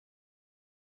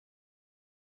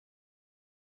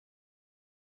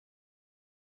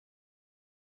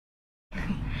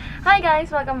Hi guys!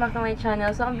 Welcome back to my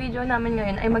channel. So, ang video namin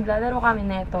ngayon ay maglalaro kami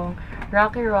netong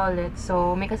Rucky Roulette.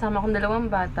 So, may kasama akong dalawang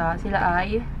bata. Sila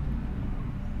ay...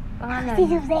 pangalan? Si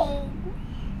Suzanne.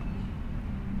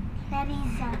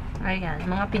 Larissa. Ayan,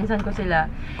 mga pinsan ko sila.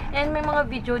 And may mga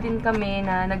video din kami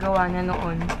na nagawa na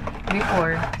noon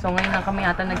before. So, ngayon lang kami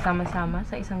ata nagsama-sama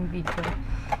sa isang video.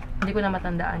 Hindi ko na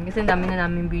matandaan kasi dami na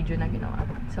namin video na ginawa.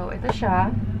 So, ito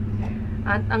siya.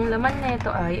 At ang laman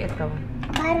nito ay ito.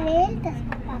 Baril, tapos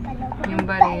papalobo. Yung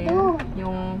baril,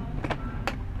 yung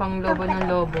panglobo ng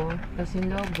lobo, tapos yung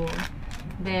lobo.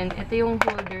 Then, ito yung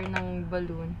holder ng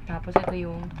balloon. Tapos, ito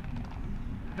yung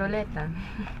roleta.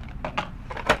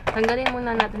 Tanggalin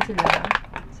muna natin sila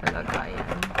sa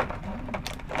lagayan.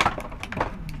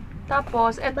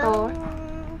 Tapos, ito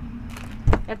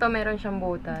meron siyang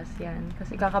butas. Yan.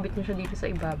 Kasi kakabit nyo siya dito sa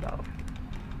ibabaw.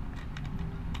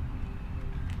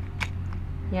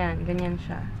 Yan, ganyan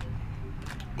siya.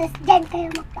 Tapos dyan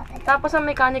kayo magpapalit. Tapos ang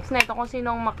mechanics na ito, kung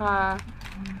sinong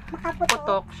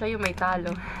makaputok, siya yung may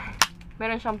talo.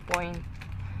 Meron siyang point.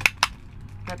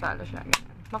 Natalo siya.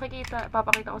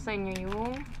 Papakita ko sa inyo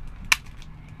yung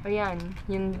ayan,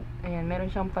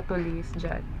 meron siyang patulis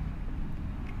dyan.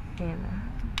 Ayan na.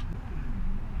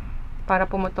 Para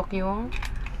pumutok yung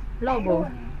lobo.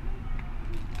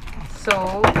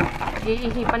 So,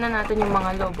 iihipan na natin yung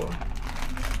mga lobo.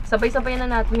 Sabay-sabay na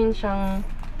natin siyang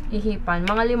ihipan.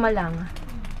 Mga 5 lang.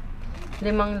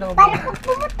 5 lobo. Para kung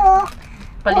pumutok,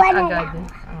 palit agad.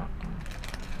 Oo.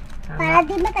 Tama. Para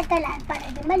di matagalan, para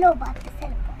di malobo at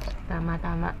cellphone.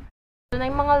 Tama. Ito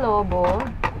na yung mga lobo.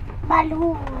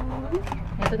 Balloon.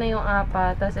 Ito na yung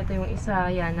 4. Tapos ito yung isa.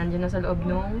 Yan. Nandiyan na sa loob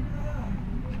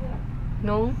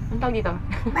anong tawag dito?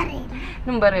 Baril.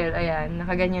 Nung baril. Ayan.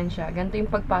 Nakaganyan siya. Ganito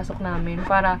yung pagpasok namin.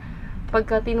 Para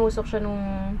pagka tinusok siya nung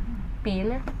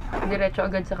pin, diretso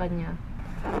agad sa kanya.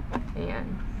 Ayan.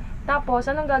 Tapos,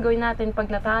 anong gagawin natin pag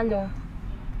natalo?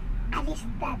 Alis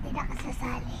natin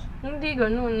nakasasali. Hindi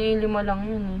ganun. 5 lang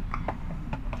yun eh.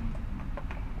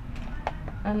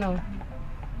 Ano?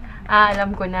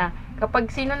 Alam ko na.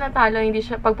 Kapag sino natalo,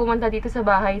 pag pumunta dito sa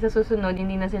bahay, sa susunod,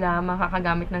 hindi na sila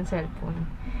makakagamit ng cellphone.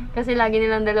 Kasi lagi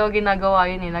nilang dalawa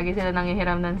ginagawa yun eh. Lagi sila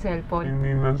nangihiram ng cellphone.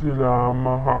 Hindi na sila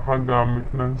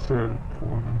makakagamit ng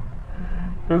cellphone.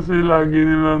 Kasi lagi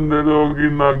nilang dalawa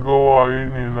ginagawa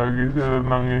yun eh. Lagi sila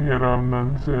nangihiram ng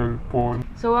cellphone.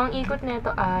 So, ang ikot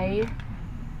nito ay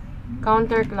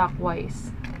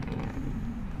counterclockwise. Ayan.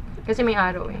 Kasi may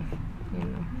arrow eh.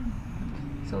 Ayan.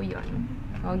 So, yun.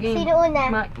 Okay. Sino una?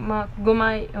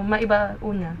 Maiba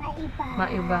una.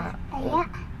 Maiba. Taya.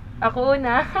 Ako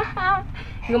una.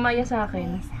 Gumaya sa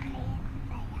akin.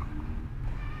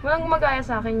 Walang gumagaya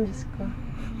sa akin, Diyos ko.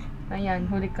 Ayan,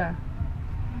 huli ka.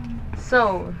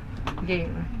 So,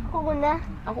 game. Ako una.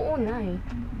 Ako una eh.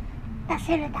 Tapos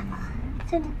sunod ako.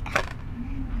 Sunod ka.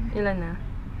 Ilan na?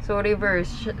 So,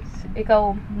 reverse.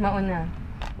 Ikaw, mauna.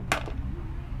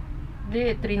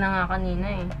 Hindi, 3 na nga kanina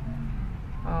eh.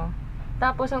 Oh.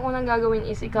 Tapos, ang unang gagawin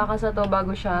is ikakasa to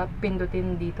bago siya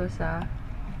pindutin dito sa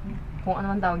kung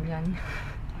ano man tawag yan.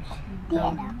 Di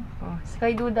alam. Oh,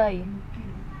 Sky Duday.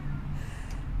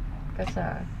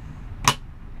 Kasa.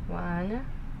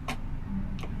 1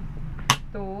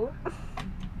 2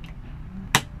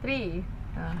 3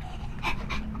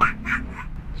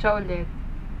 siya ulit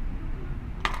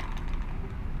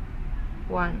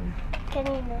 1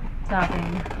 Kanino? sa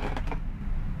akin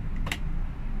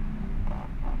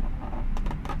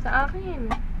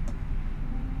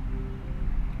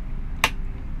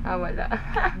wala.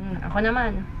 Ako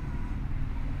naman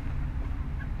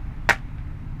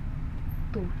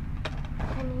 2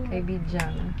 Kanino? kay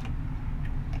Bijang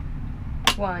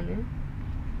 1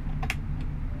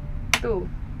 2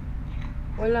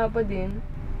 wala pa din.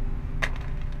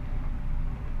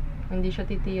 Hindi siya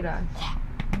titira.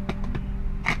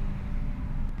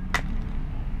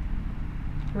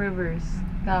 Reverse.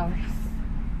 Ikaw.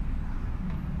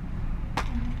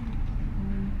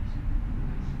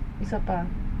 Isa pa.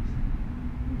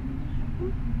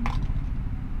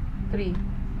 3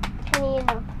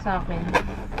 Kanino? sa akin.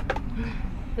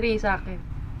 3 sa akin.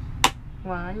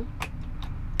 1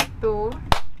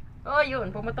 2 oh,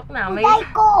 yun. Pumatok na. May... Hintay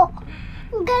ko!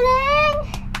 Ang galing!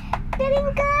 Galing,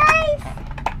 guys!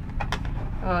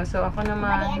 Oh, so ako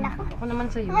naman. Balian ako. Ako naman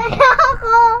sa'yo. Wala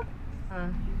ako!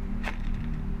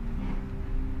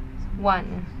 1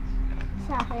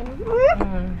 Sa akin.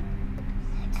 Mm.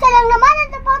 Isa lang naman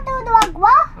ang napatuduwag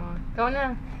mo? Oh, ikaw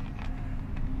na.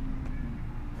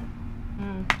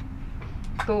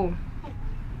 2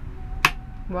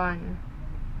 1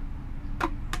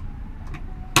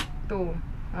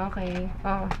 2 Okay.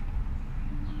 Oh.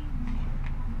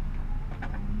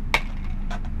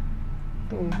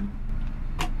 2.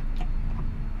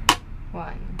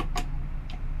 1.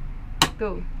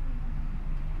 2.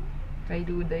 Kay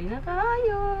Duday na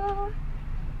tayo.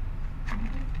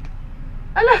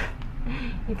 Ala!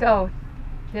 Ikaw.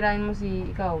 Tirahin mo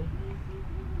si ikaw.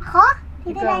 Ako?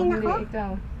 Ikaw, Titirahin hindi, ako?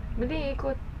 ikaw. Bali,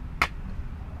 ikot.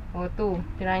 O,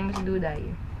 2. Tirahin mo si Duday.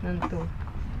 Ng 2.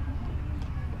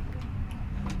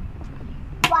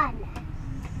 1.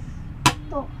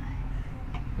 2.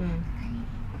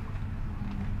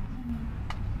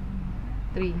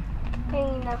 3.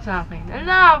 Kanina. Sa akin.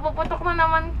 Ala, puputok na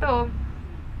naman to.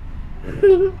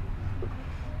 1.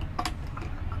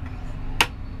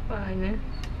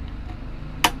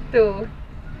 2.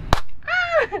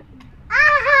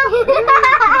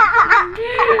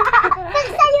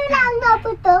 Sa'yo lang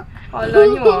naputok. Kala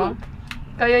nyo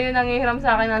kayo yung nangihiram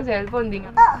sa akin ng cellphone, di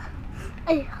nga.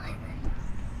 Ay.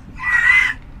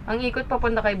 Ang ikot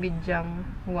papunta kay Bidyang.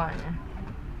 1.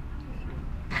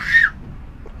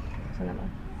 Saan naman?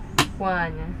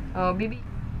 1. Oh, Bibi.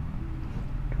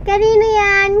 Kanino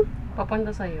yan?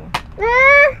 Papunta sa'yo.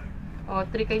 Ah! Oh,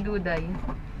 3 kay Duday.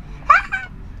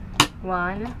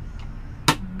 1.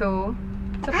 2.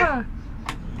 Isa pa.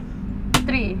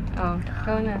 3. Oh,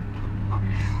 ikaw na.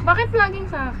 Bakit laging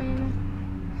sa akin?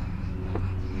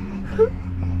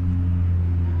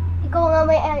 Ikaw nga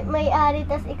may-ari,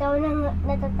 tas ikaw nang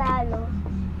natatalo.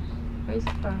 May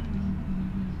isa pa.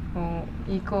 Oh,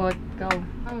 ikot. Ikaw.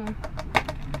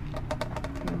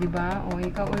 Diba? Oh,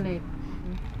 ikaw ulit.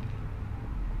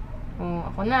 Oh,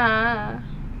 ako na.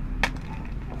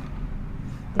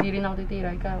 Hindi rin ako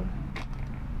titira. Ikaw.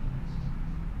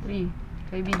 3.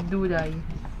 Kay Big Duday.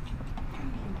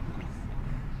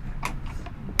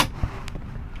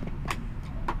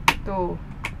 2.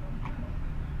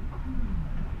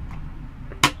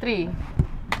 3.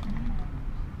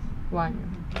 1.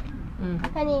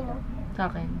 Kanino? Sa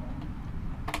akin.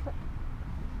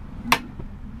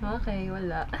 Okay,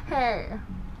 wala.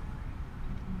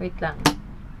 Wait lang.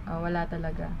 Oh, wala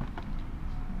talaga.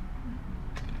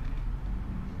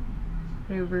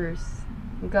 Reverse.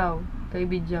 Ikaw, kay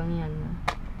Bidyang yan.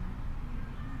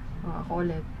 Oh, ako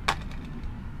ulit.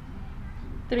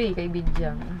 3 kay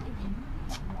Bidyang.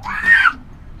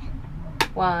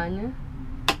 1.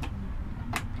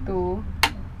 2.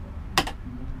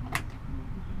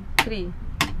 3.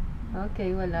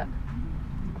 Okay, wala.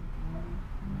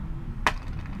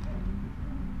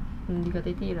 Hindi ka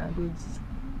titira, dudes.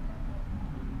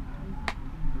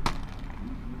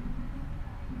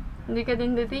 Hindi ka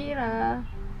din titira.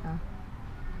 Ah.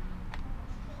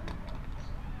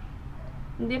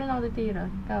 Hindi rin ako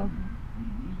titira. Ikaw.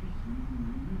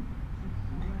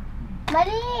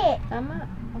 Mali! Tama.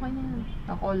 Okay na yan.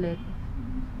 Ako ulit.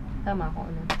 Tama,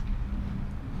 ako ulit.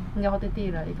 Hindi ako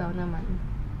titira. Ikaw naman.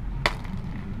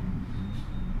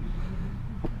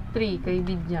 3 kay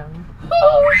Bidyang.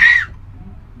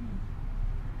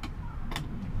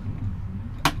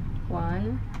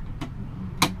 1.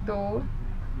 2.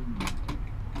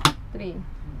 3.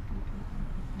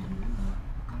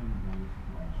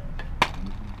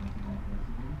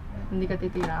 Hindi ka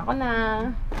titira. Ako na.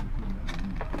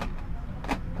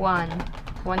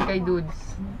 1. 1 kay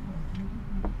Dudes.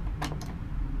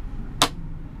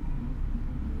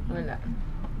 Wala.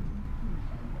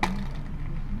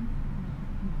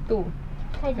 2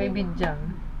 kay Bidyang.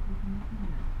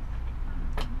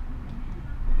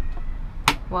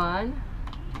 1.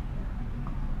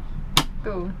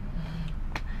 2.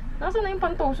 Nasaan na yung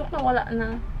pantusok na wala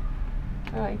na?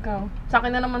 Ah, ikaw. Sa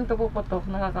akin na naman ito puputok.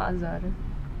 Nakakaazar.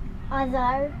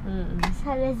 Azar?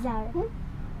 Salazar?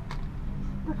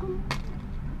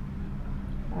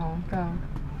 Oh, ikaw.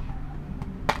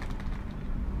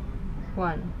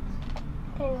 1.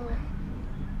 Kanino?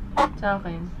 Sa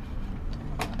akin.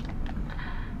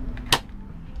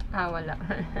 Ah, wala.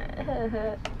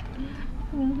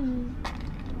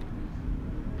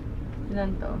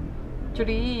 Ilan to?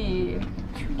 3.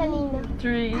 Kanino?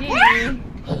 3.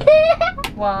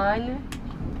 1.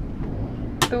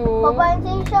 2.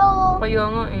 Papansin siya oh. Kaya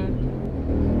nga eh.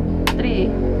 3.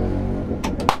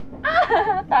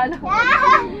 Ah! Talo.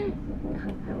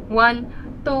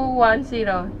 1, 2, 1,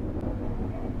 0.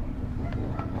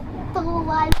 2,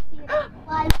 1, 0.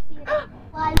 1, 0.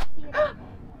 1, 0.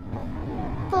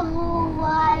 2, 1, 0. 2,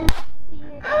 1,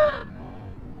 0.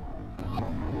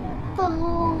 2,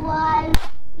 1,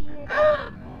 0.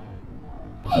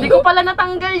 Hindi ko pala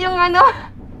natanggal yung ano.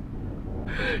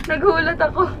 Nagulat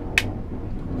ako.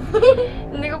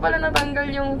 Hindi ko pala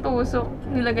natanggal yung tusok.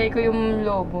 Nilagay ko yung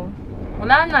lobo.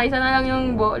 Wala na, isa na lang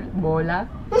yung bola.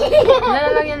 Isa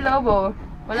na lang yung lobo.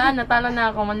 Wala na, talo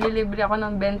na ako. Manlilibre ako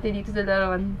ng 20 dito sa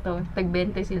dalawan to. Tag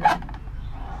 20 sila.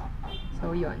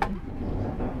 So, yun.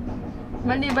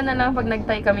 Maliban na lang pag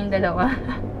nag-tie kaming dalawa.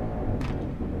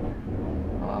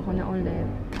 O, ako na ulit.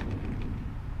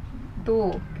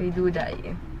 2 kay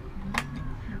Duday.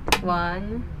 1,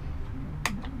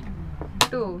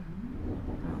 2.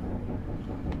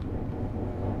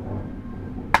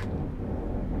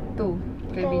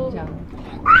 Kay Bijang.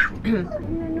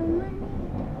 Ano naman?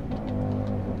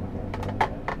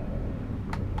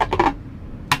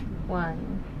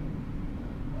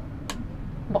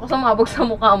 1. Baka sumabog sa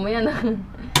mukha mo yan.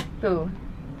 2.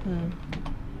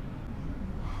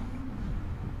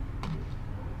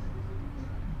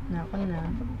 Nako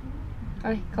na.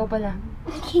 Ay, ikaw pala.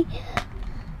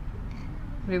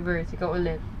 Reverse, ikaw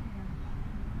ulit.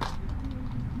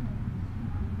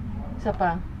 Isa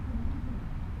pa.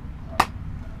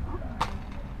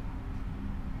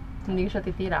 Hindi ko siya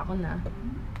titira, ako na.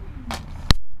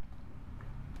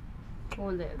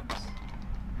 Ulit.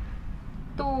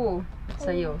 2.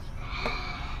 Sa'yo.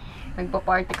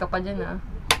 Nagpa-party ka pa dyan, ah.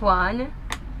 1,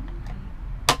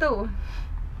 2.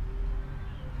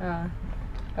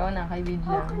 Ikaw na, kay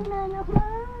Bijang. Ako na naman.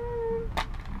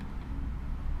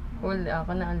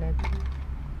 Ako na ulit.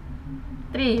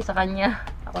 3 sa kanya.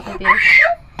 Ako titira.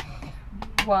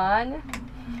 1,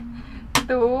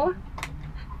 2,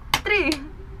 3.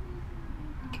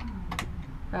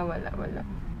 Wala.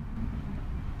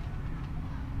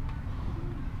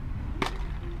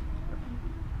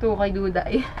 2 kay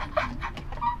Duday.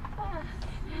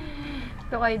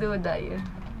 2 kay Duday.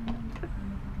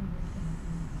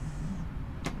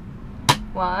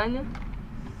 1,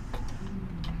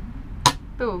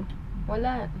 2.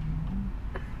 Wala.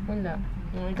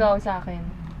 Ikaw sa akin.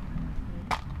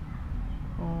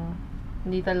 Oh,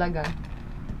 hindi talaga.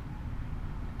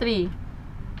 3.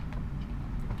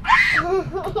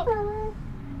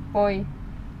 Hoy.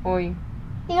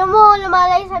 Tingnan mo,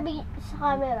 lumalay sa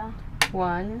camera.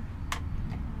 1,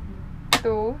 2,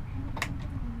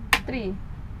 3.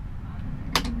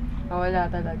 Wala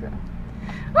talaga.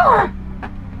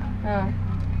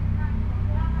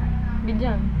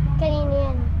 Bijang. Kanina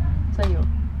yan. Sa'yo.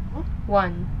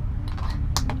 1.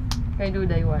 Kay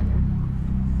Duday, 1.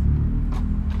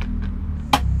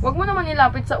 Huwag mo naman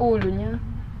ilapit sa ulo niya.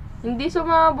 Hindi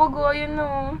sumabog, o. Ayun,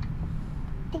 no.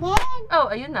 Tingin!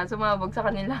 Oh, ayun na. Sumabog sa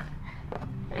kanila.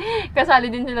 Kasali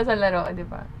din sila sa laro, di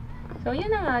ba? So, yun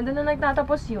na nga. Doon na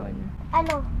nagtatapos yun.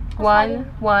 Ano?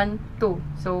 1, 1, 2.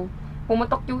 So,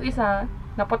 pumutok yung isa,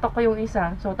 naputok ko yung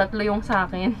isa. So, 3 yung sa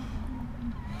akin.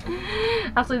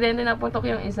 Aksidente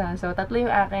naputok yung isa. So, 3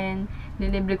 yung akin.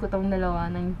 Dilibre ko tong dalawa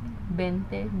ng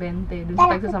 20. Doon sa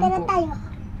tagsa 10. tayo.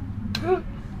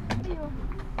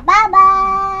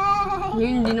 Bye-bye!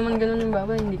 Yun, hindi naman ganun yung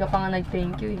baba. Hindi ka pa nga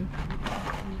nag-thank you, eh.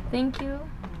 Thank you.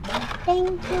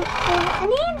 Thank you for...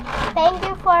 Ano yun? Thank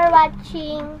you for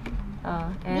watching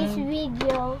this And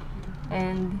video.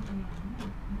 and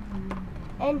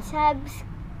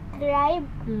Subscribe.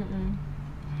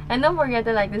 and don't forget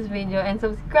to like this video and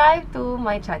subscribe to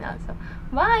my channel. So,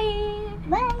 bye!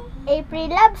 Bye! April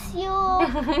loves you!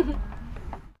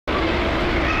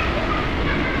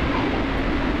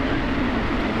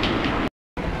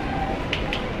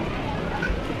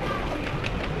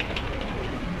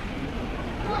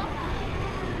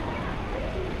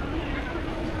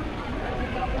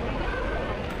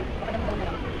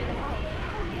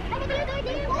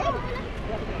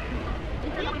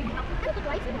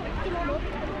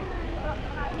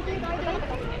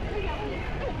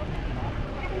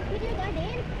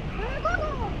 Garden.